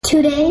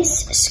Today's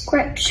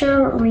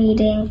scripture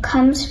reading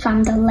comes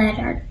from the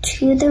letter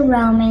to the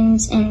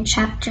Romans in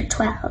chapter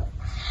 12.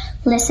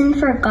 Listen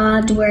for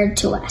God's word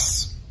to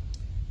us.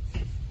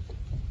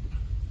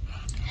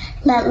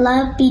 Let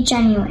love be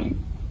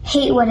genuine.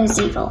 Hate what is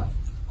evil.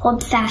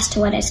 Hold fast to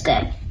what is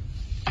good.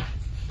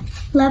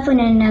 Love one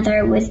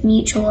another with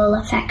mutual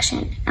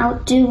affection.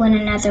 Outdo one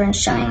another in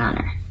showing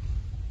honor.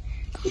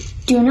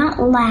 Do not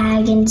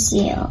lag in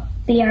zeal.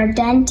 Be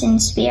ardent in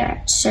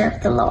spirit.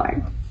 Serve the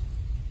Lord.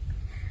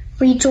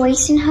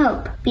 Rejoice in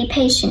hope. Be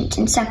patient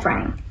in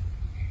suffering.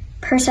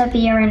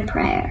 Persevere in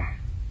prayer.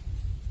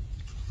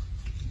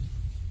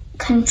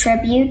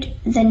 Contribute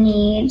the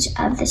needs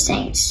of the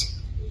saints.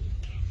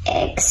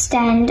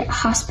 Extend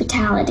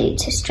hospitality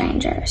to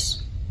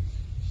strangers.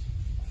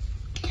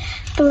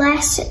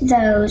 Bless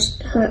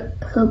those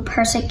who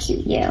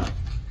persecute you.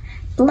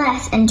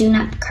 Bless and do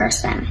not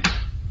curse them.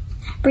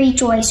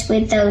 Rejoice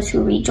with those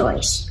who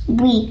rejoice.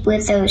 Weep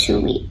with those who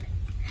weep.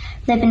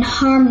 Live in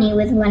harmony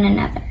with one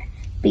another.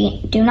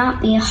 Do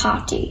not be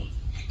haughty,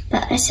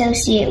 but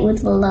associate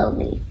with the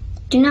lowly.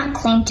 Do not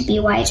claim to be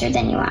wiser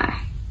than you are.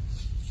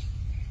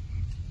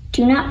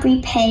 Do not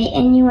repay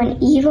anyone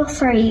evil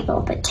for evil,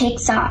 but take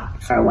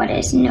thought for what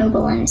is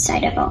noble in the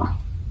sight of all.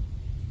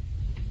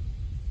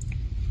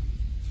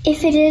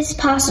 If it is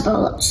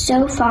possible,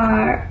 so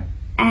far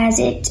as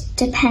it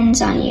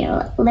depends on you,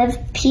 live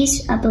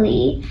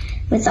peaceably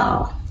with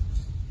all.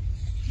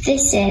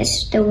 This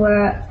is the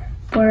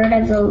word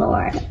of the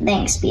Lord.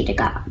 Thanks be to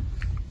God.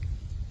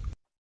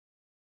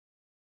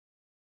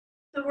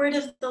 The word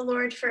of the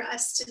Lord for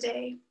us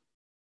today.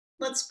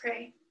 Let's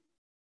pray.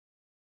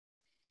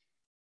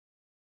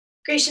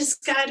 Gracious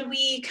God,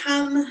 we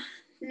come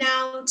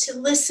now to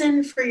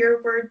listen for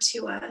your word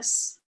to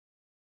us.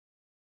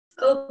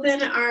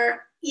 Open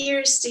our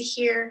ears to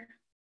hear,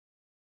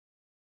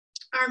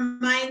 our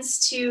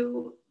minds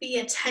to be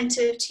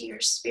attentive to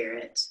your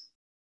spirit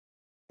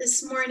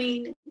this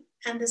morning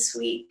and this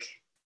week.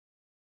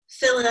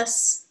 Fill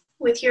us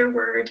with your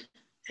word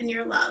and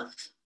your love.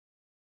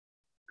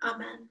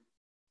 Amen.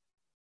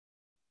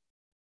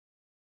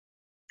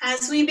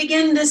 As we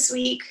begin this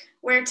week,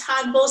 where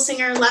Todd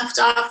Bolsinger left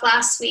off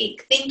last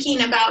week,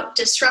 thinking about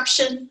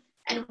disruption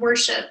and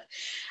worship,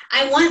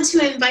 I want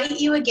to invite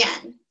you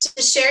again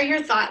to share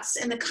your thoughts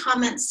in the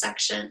comments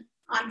section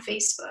on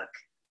Facebook.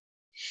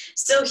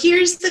 So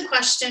here's the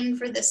question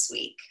for this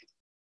week.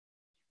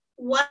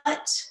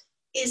 What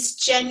is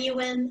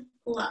genuine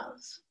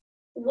love?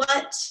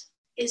 What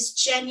is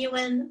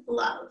genuine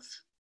love?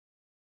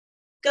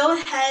 Go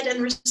ahead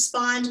and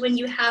respond when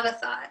you have a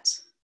thought.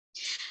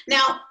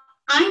 Now,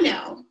 I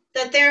know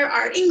that there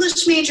are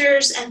English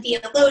majors and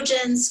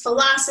theologians,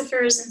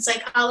 philosophers, and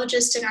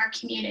psychologists in our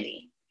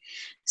community.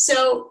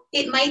 So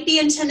it might be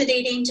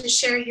intimidating to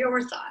share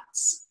your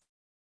thoughts.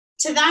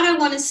 To that, I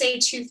want to say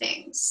two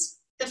things.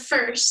 The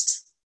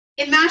first,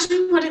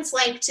 imagine what it's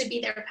like to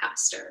be their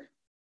pastor.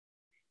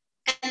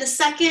 And the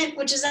second,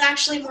 which is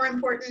actually more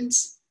important,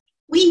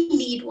 we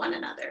need one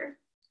another.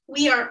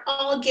 We are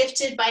all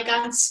gifted by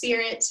God's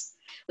Spirit.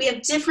 We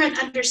have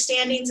different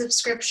understandings of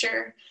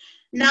Scripture.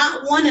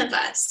 Not one of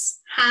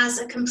us has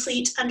a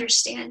complete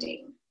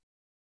understanding.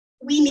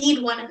 We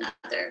need one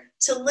another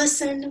to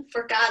listen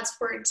for God's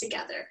word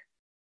together.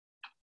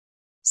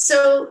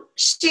 So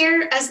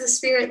share as the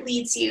Spirit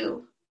leads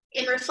you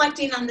in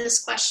reflecting on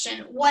this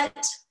question,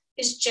 what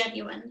is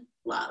genuine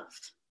love?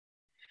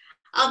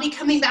 I'll be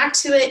coming back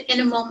to it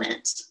in a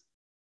moment.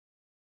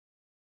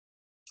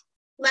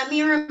 Let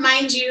me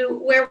remind you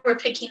where we're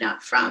picking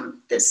up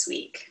from this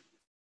week.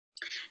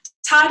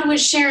 Todd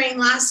was sharing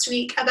last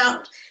week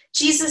about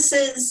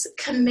Jesus'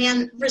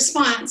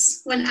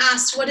 response when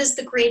asked, what is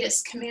the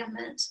greatest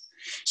commandment?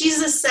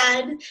 Jesus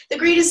said, the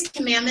greatest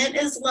commandment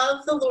is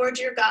love the Lord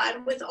your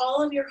God with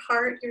all of your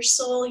heart, your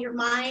soul, your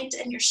mind,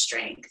 and your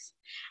strength.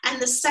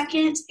 And the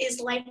second is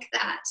like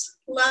that,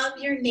 love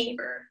your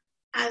neighbor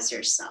as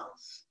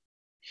yourself.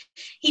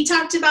 He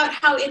talked about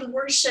how in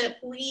worship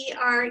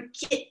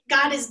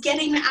God is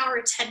getting our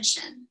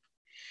attention.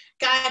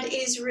 God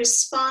is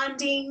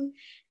responding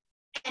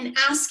and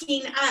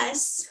asking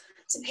us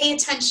to pay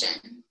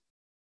attention.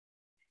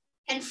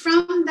 And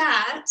from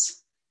that,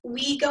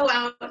 we go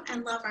out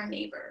and love our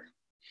neighbor.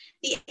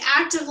 The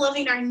act of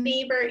loving our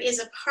neighbor is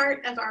a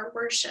part of our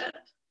worship.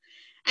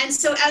 And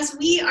so as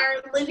we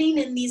are living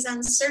in these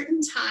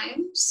uncertain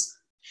times,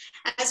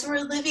 as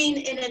we're living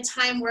in a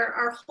time where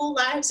our whole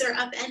lives are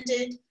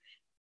upended,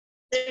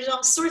 there's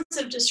all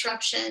sorts of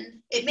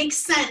disruption, it makes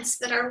sense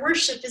that our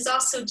worship is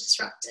also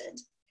disrupted.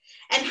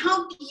 And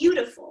how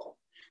beautiful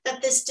that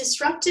this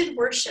disrupted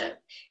worship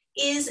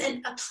is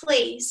a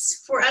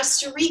place for us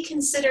to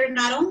reconsider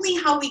not only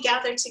how we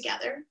gather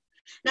together,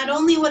 not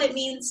only what it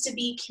means to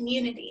be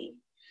community,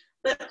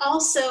 but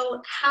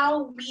also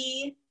how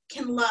we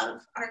can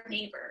love our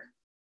neighbor.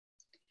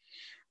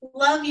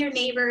 Love your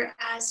neighbor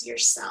as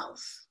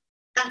yourself.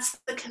 That's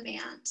the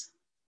command.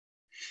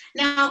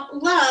 Now,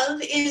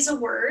 love is a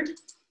word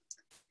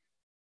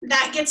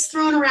that gets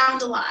thrown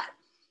around a lot.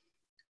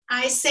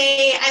 I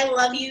say I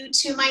love you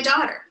to my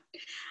daughter.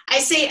 I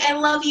say I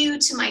love you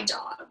to my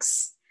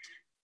dogs.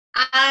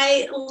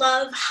 I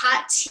love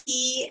hot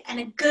tea and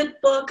a good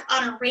book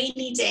on a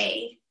rainy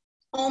day,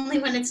 only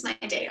when it's my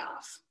day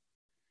off.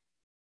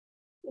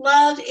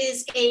 Love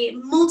is a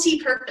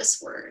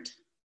multi-purpose word.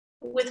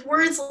 With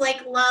words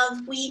like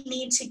love, we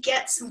need to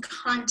get some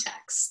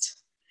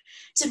context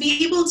to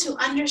be able to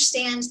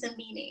understand the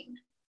meaning.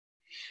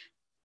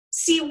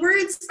 See,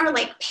 words are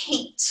like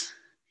paint.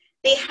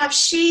 They have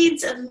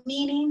shades of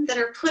meaning that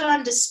are put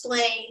on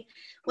display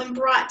when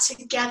brought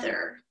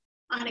together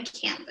on a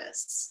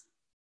canvas.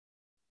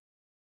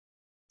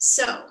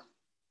 So,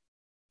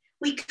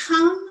 we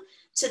come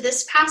to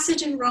this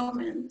passage in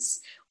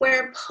Romans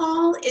where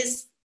Paul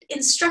is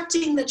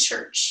instructing the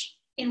church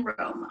in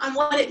Rome on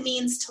what it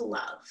means to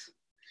love,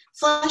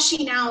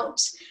 fleshing out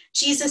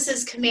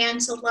Jesus'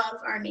 command to love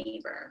our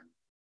neighbor.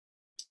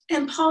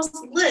 And Paul's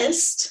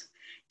list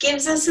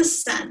gives us a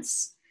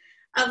sense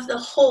of the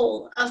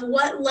whole of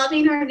what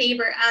loving our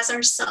neighbor as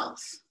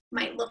ourself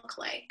might look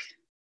like.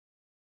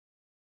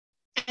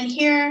 And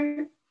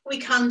here we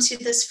come to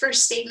this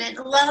first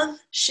statement: love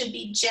should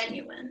be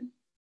genuine.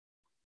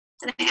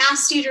 And I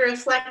asked you to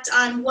reflect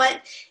on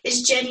what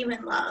is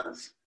genuine love.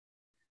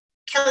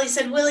 Kelly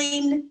said,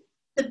 willing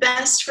the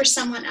best for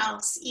someone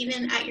else,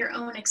 even at your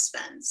own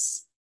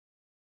expense.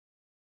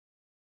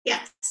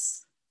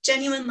 Yes,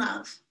 genuine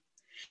love.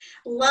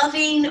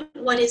 Loving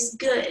what is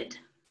good.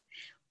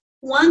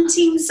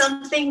 Wanting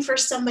something for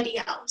somebody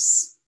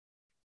else.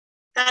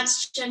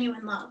 That's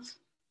genuine love.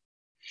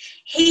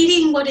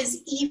 Hating what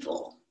is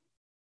evil.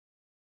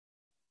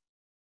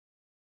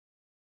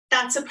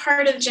 That's a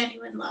part of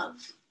genuine love.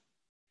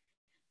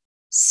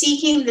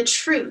 Seeking the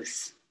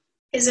truth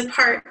is a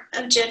part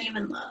of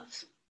genuine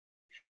love.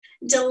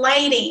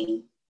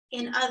 Delighting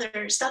in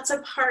others, that's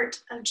a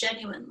part of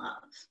genuine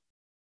love.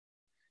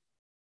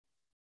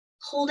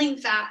 Holding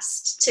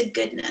fast to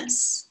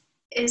goodness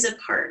is a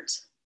part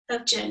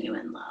of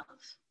genuine love.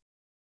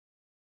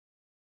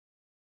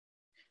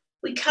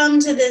 We come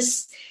to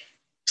this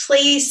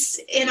place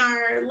in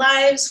our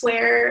lives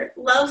where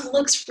love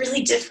looks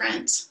really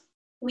different.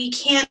 We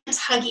can't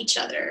hug each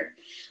other.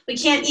 We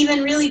can't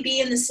even really be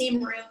in the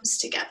same rooms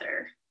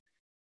together.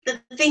 The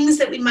things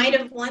that we might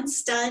have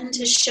once done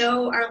to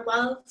show our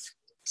love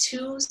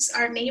to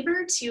our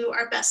neighbor, to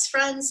our best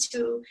friends,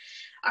 to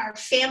our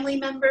family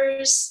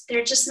members,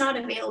 they're just not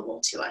available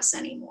to us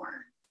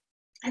anymore.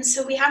 And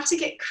so we have to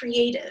get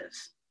creative.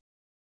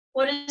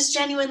 What does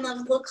genuine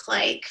love look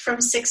like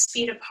from 6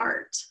 feet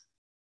apart?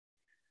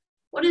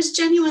 What does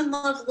genuine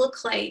love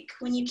look like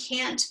when you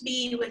can't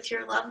be with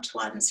your loved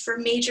ones for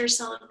major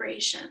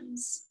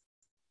celebrations?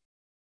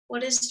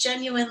 What does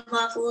genuine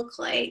love look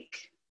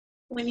like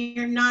when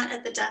you're not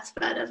at the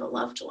deathbed of a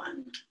loved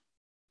one?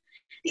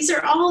 These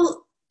are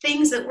all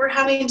things that we're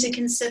having to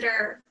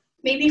consider,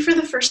 maybe for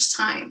the first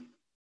time.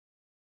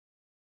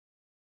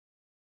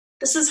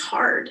 This is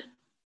hard.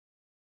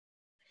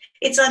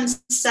 It's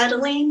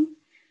unsettling.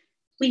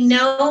 We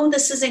know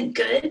this isn't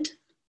good.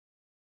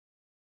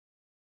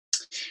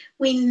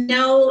 We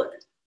know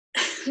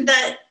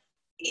that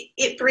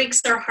it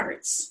breaks our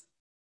hearts.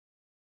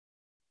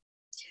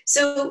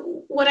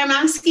 So what I'm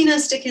asking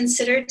us to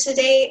consider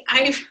today,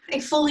 I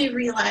fully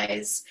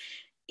realize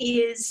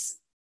is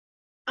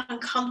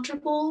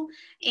uncomfortable,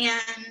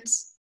 and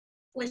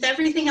with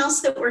everything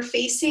else that we're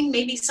facing,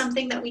 maybe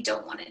something that we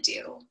don't want to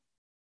do.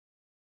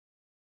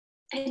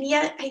 And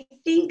yet I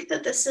think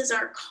that this is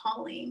our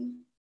calling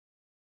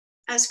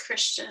as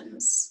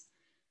Christians,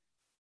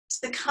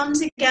 to come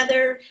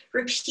together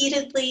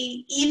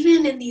repeatedly,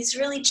 even in these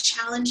really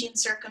challenging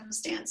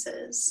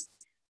circumstances,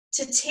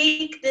 to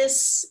take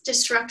this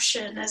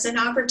disruption as an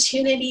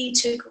opportunity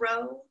to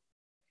grow,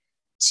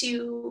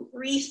 to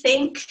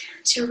rethink,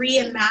 to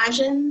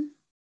reimagine.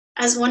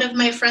 As one of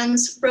my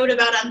friends wrote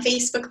about on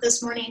Facebook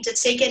this morning, to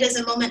take it as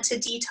a moment to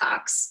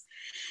detox,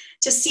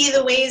 to see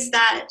the ways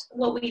that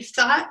what we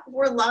thought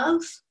were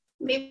love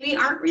maybe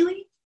aren't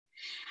really,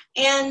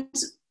 and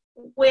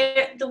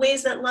where the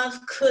ways that love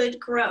could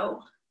grow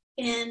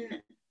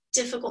in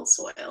difficult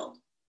soil.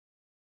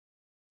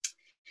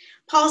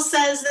 Paul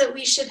says that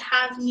we should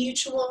have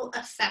mutual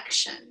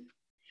affection,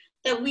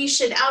 that we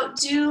should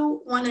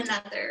outdo one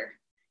another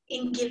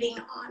in giving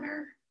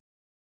honor.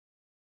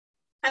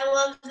 I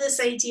love this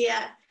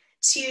idea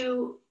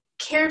to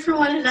care for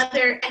one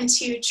another and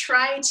to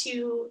try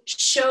to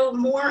show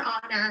more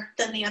honor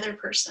than the other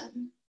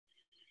person,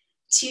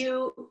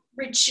 to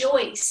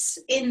rejoice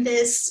in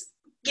this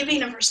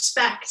giving of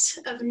respect,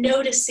 of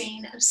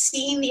noticing, of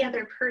seeing the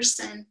other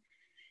person,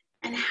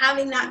 and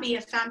having that be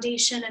a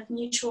foundation of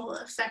mutual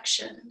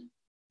affection.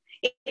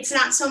 It's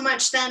not so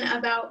much then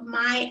about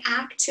my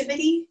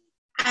activity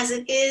as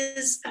it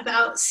is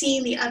about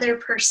seeing the other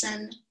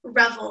person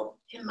revel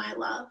in my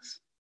love.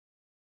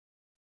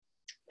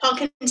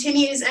 Paul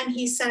continues and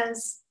he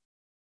says,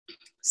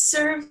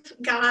 serve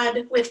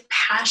God with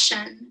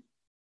passion.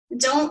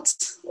 Don't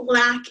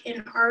lack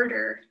in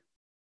ardor.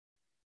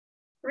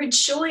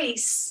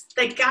 Rejoice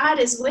that God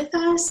is with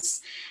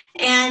us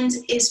and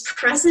is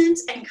present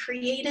and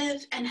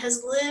creative and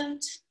has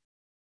lived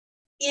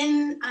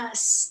in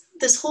us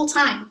this whole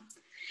time.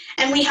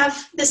 And we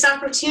have this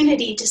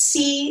opportunity to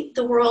see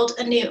the world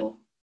anew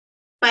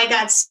by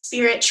God's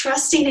Spirit,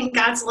 trusting in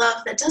God's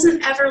love that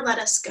doesn't ever let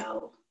us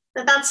go.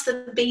 That's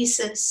the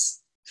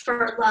basis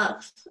for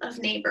love of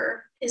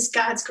neighbor, is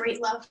God's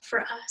great love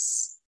for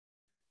us.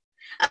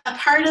 A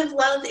part of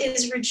love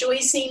is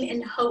rejoicing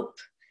in hope,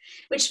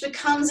 which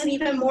becomes an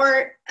even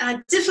more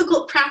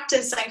difficult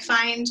practice, I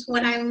find,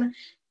 when I'm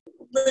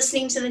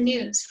listening to the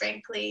news,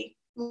 frankly,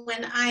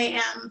 when I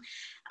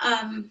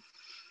am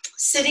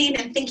sitting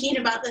and thinking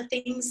about the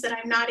things that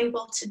I'm not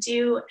able to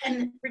do.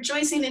 And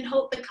rejoicing in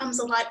hope becomes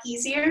a lot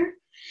easier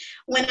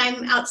when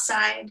I'm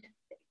outside,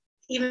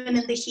 even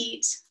in the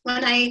heat.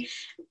 When I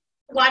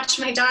watch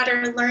my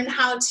daughter learn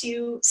how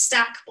to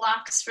stack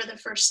blocks for the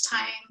first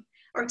time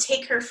or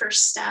take her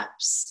first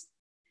steps,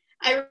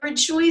 I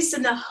rejoice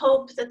in the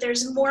hope that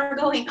there's more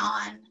going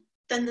on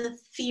than the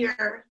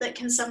fear that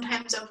can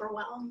sometimes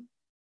overwhelm.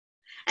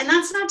 And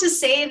that's not to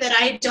say that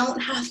I don't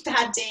have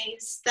bad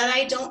days, that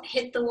I don't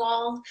hit the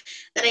wall,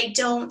 that I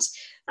don't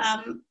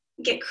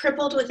get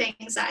crippled with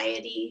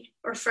anxiety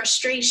or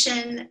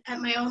frustration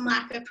at my own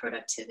lack of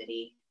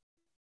productivity.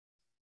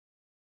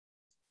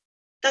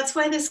 That's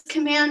why this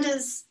command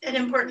is an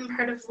important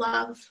part of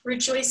love,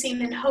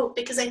 rejoicing in hope,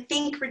 because I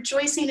think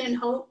rejoicing in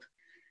hope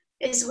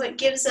is what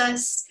gives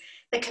us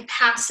the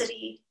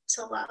capacity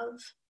to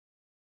love.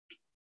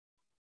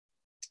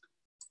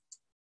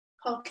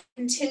 Paul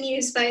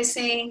continues by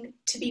saying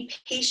to be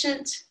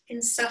patient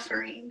in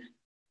suffering,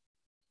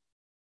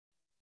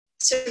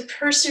 to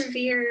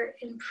persevere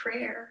in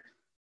prayer.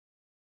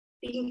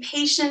 Being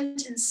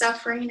patient in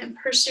suffering and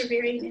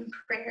persevering in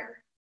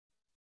prayer.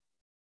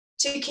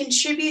 To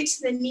contribute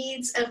to the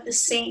needs of the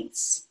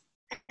saints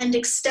and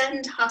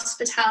extend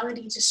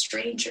hospitality to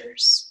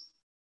strangers.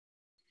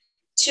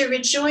 To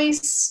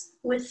rejoice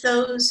with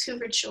those who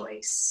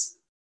rejoice.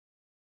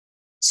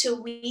 To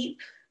weep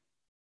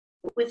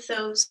with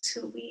those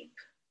who weep.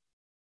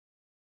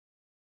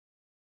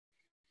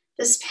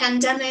 This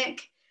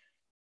pandemic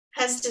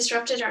has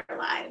disrupted our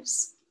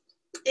lives.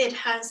 It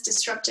has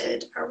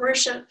disrupted our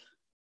worship.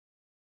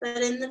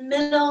 But in the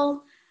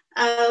middle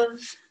of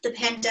the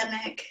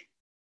pandemic,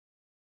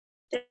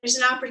 there's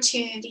an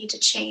opportunity to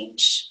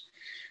change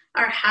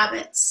our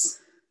habits.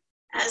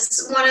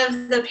 As one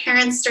of the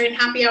parents during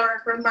happy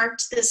hour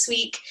remarked this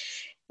week,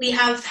 we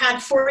have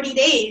had 40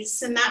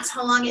 days, and that's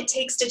how long it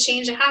takes to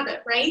change a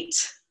habit, right?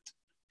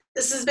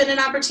 This has been an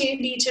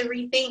opportunity to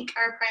rethink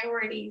our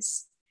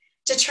priorities,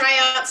 to try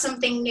out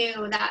something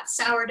new, that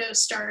sourdough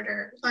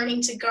starter,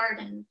 learning to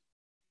garden,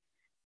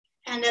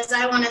 and as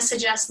I want to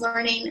suggest,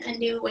 learning a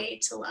new way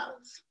to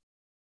love.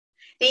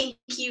 Thank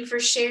you for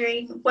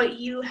sharing what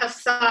you have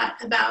thought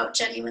about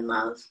genuine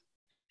love.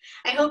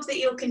 I hope that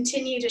you'll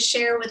continue to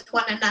share with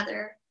one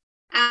another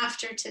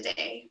after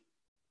today.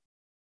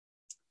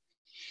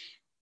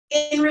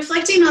 In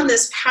reflecting on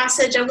this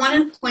passage, I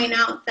want to point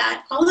out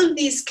that all of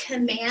these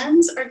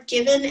commands are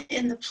given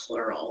in the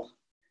plural,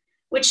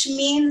 which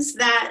means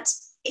that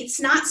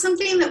it's not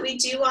something that we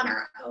do on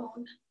our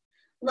own.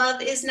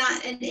 Love is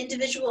not an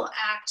individual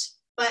act,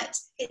 but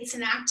it's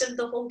an act of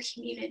the whole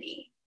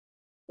community.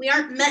 We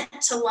aren't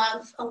meant to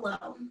love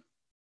alone.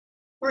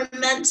 We're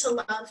meant to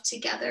love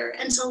together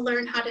and to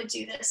learn how to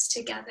do this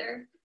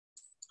together.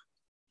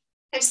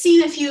 I've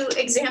seen a few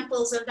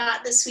examples of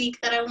that this week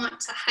that I want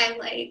to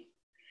highlight.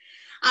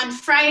 On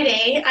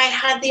Friday, I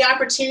had the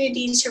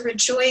opportunity to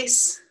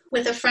rejoice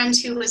with a friend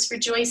who was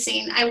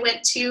rejoicing. I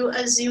went to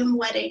a Zoom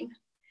wedding.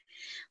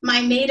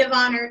 My maid of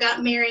honor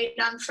got married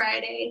on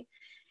Friday,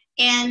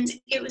 and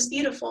it was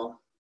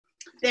beautiful.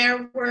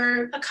 There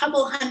were a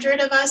couple hundred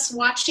of us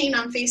watching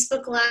on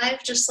Facebook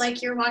Live, just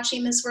like you're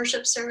watching this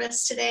worship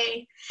service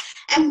today.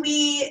 And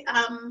we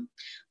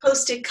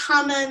posted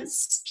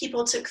comments,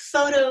 people took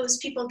photos,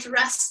 people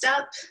dressed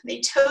up,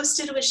 they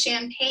toasted with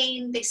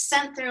champagne, they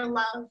sent their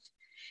love.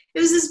 It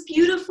was this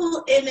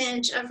beautiful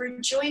image of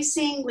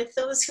rejoicing with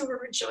those who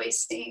were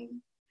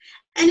rejoicing.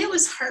 And it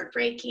was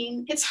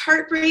heartbreaking. It's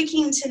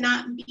heartbreaking to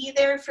not be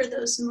there for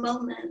those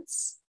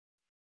moments.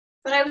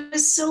 But I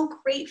was so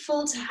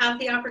grateful to have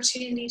the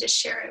opportunity to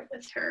share it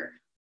with her,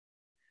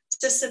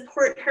 to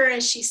support her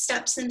as she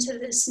steps into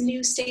this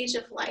new stage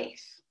of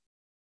life.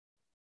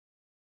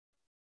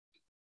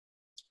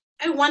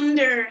 I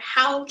wonder,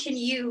 how can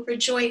you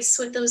rejoice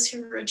with those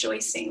who are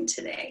rejoicing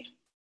today?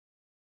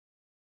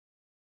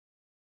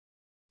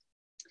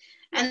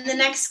 And the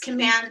next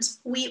command,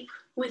 weep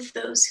with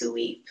those who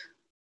weep.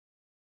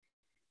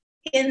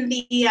 In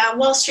the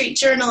Wall Street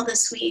Journal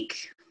this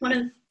week,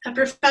 a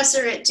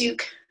professor at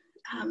Duke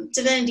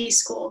Divinity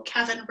School,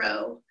 Kevin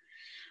Rowe,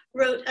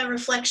 wrote a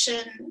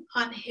reflection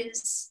on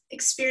his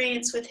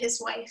experience with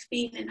his wife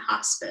being in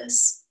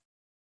hospice.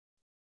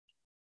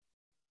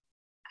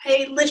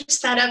 I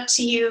lift that up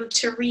to you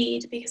to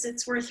read because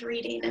it's worth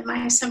reading, and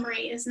my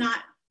summary is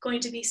not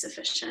going to be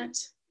sufficient.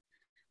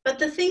 But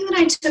the thing that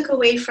I took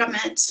away from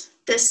it,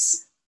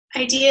 this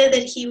idea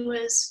that he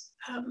was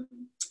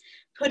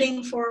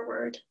putting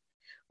forward,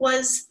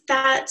 was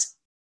that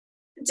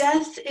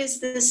death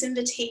is this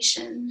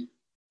invitation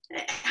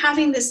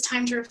Having this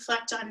time to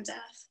reflect on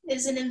death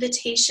is an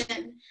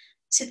invitation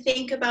to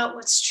think about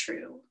what's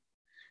true,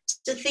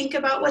 to think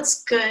about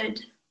what's good,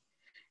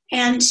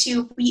 and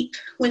to weep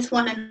with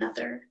one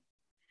another.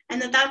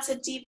 And that's a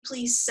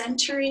deeply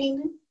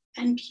centering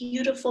and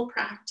beautiful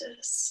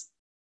practice.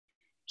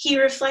 He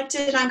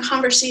reflected on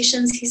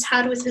conversations he's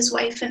had with his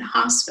wife in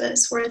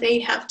hospice, where they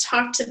have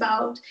talked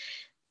about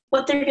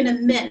what they're going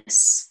to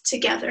miss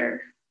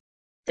together: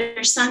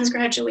 their son's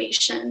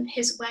graduation,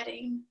 his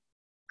wedding,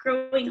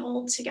 growing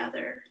old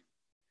together.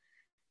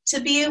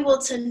 To be able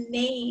to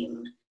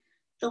name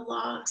the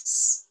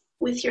loss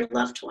with your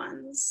loved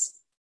ones.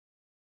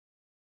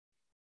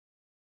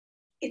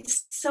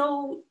 It's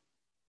so,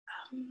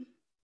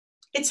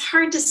 it's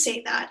hard to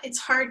say that. It's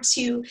hard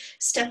to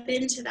step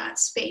into that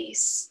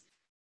space.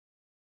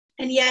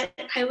 And yet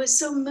I was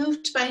so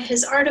moved by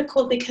his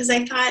article because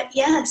I thought,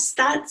 yes,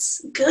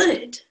 that's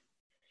good.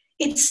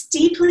 It's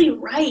deeply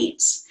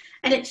right.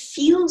 And it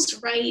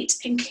feels right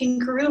and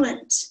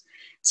congruent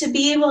to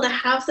be able to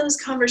have those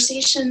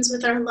conversations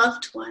with our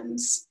loved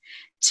ones,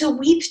 to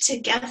weep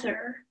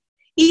together,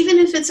 even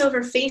if it's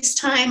over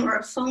FaceTime or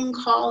a phone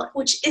call,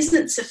 which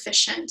isn't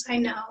sufficient, I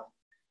know.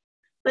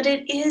 But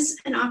it is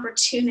an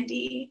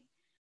opportunity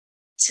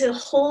to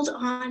hold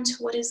on to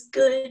what is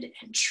good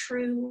and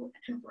true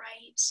and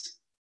right,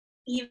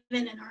 even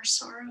in our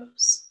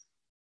sorrows.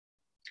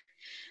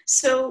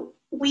 So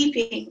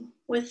weeping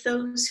with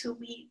those who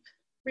weep,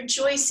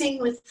 rejoicing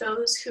with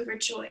those who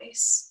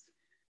rejoice.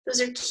 Those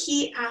are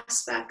key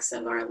aspects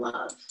of our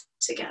love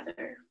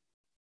together.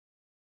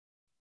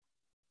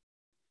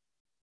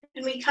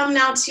 And we come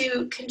now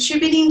to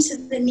contributing to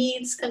the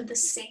needs of the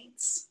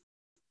saints.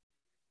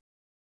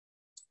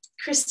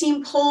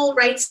 Christine Pohl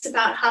writes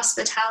about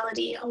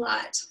hospitality a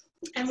lot.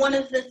 And one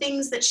of the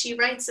things that she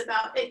writes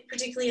about,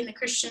 particularly in the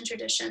Christian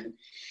tradition,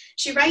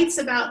 she writes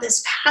about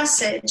this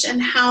passage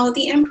and how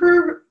the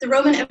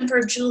Roman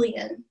Emperor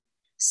Julian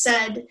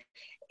said,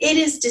 "It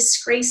is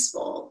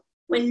disgraceful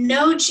when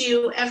no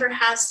Jew ever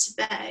has to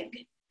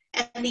beg,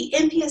 and the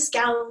impious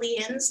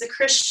Galileans, the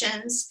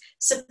Christians,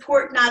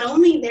 support not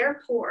only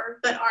their poor,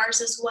 but ours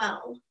as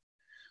well.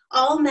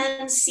 All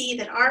men see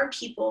that our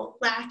people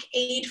lack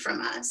aid from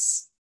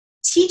us.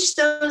 Teach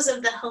those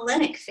of the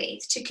Hellenic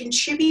faith to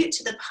contribute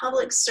to the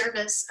public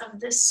service of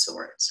this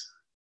sort."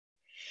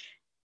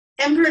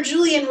 Emperor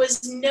Julian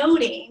was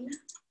noting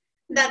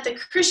that the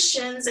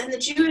Christians and the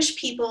Jewish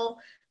people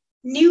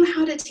knew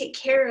how to take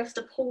care of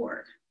the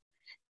poor.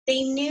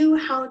 They knew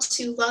how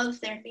to love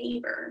their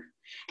neighbor.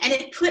 And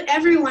it put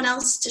everyone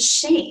else to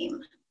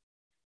shame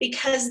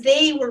because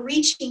they were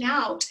reaching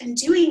out and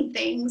doing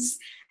things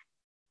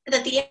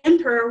that the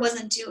emperor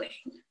wasn't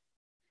doing.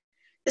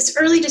 This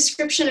early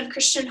description of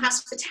Christian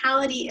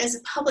hospitality as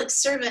a public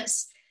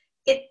service,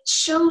 it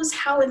shows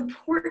how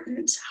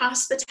important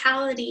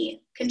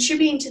hospitality,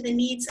 contributing to the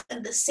needs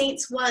of the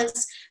saints,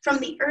 was from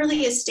the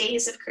earliest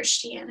days of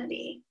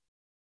Christianity.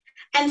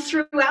 And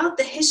throughout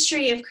the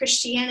history of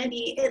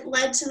Christianity, it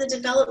led to the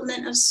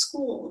development of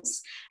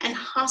schools and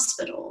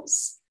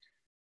hospitals,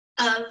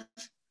 of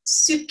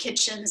soup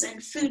kitchens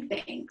and food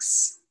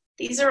banks.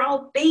 These are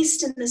all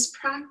based in this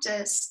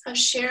practice of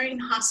sharing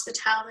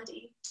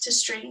hospitality to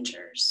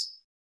strangers.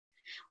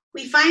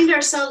 We find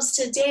ourselves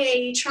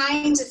today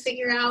trying to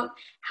figure out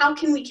how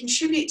can we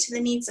contribute to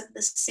the needs of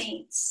the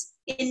saints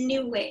in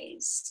new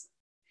ways.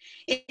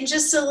 In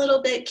just a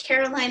little bit,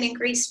 Caroline and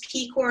Grace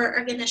Pecor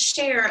are going to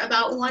share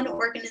about one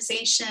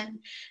organization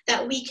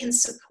that we can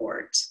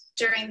support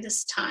during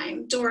this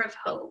time, Door of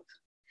Hope.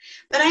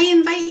 But I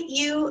invite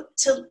you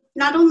to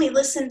not only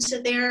listen to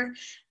their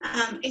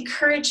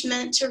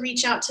encouragement to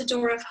reach out to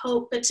Door of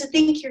Hope, but to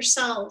think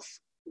yourself,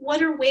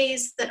 what are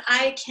ways that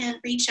I can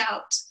reach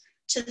out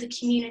to the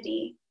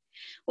community?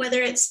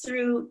 Whether it's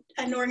through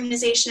an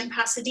organization in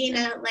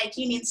Pasadena like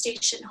Union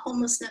Station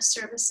Homelessness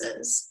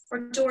Services, or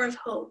Door of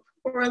Hope,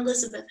 or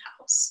Elizabeth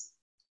House.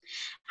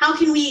 How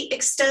can we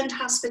extend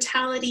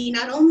hospitality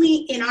not only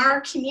in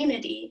our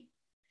community,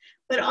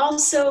 but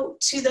also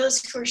to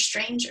those who are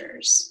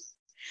strangers?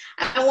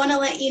 I want to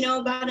let you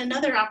know about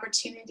another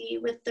opportunity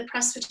with the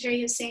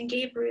Presbytery of San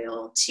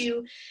Gabriel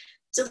to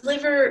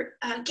deliver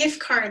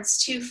gift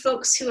cards to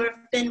folks who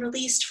have been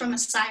released from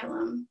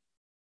asylum.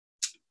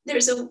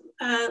 There's a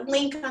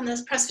link on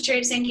the Presbytery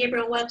of San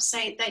Gabriel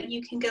website that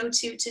you can go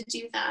to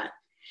do that.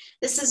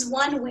 This is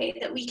one way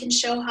that we can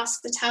show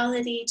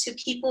hospitality to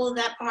people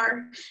that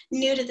are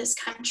new to this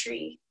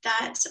country,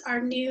 that are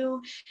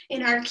new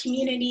in our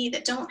community,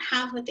 that don't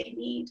have what they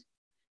need.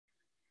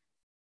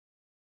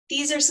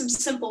 These are some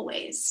simple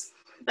ways,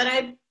 but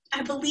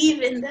I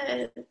believe in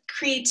the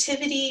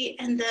creativity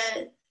and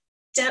the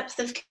depth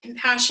of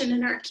compassion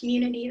in our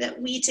community,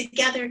 that we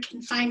together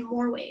can find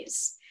more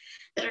ways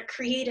that are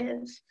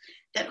creative,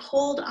 that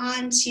hold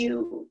on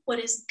to what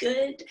is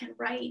good and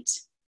right,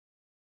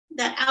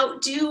 that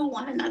outdo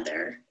one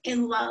another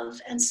in love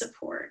and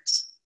support.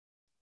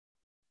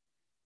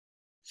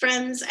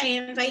 Friends, I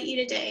invite you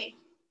today,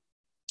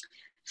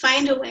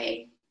 find a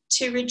way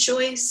to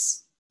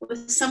rejoice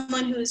with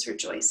someone who is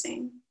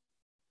rejoicing.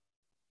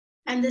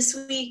 And this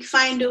week,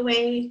 find a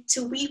way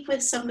to weep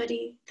with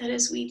somebody that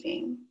is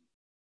weeping,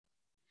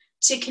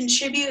 to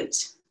contribute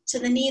to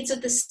the needs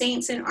of the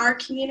saints in our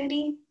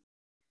community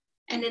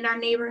and in our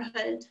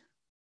neighborhood,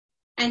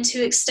 and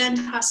to extend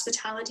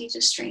hospitality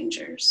to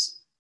strangers.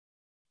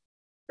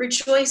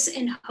 Rejoice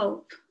in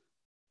hope,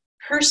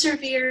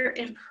 persevere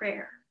in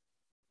prayer,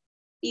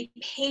 be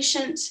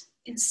patient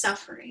in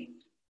suffering,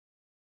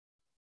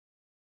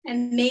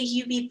 and may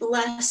you be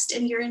blessed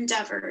in your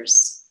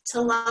endeavors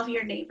to love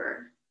your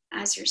neighbor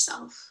as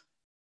yourself.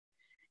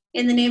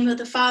 In the name of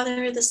the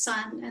Father, the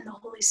Son, and the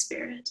Holy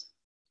Spirit.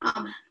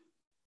 Amen.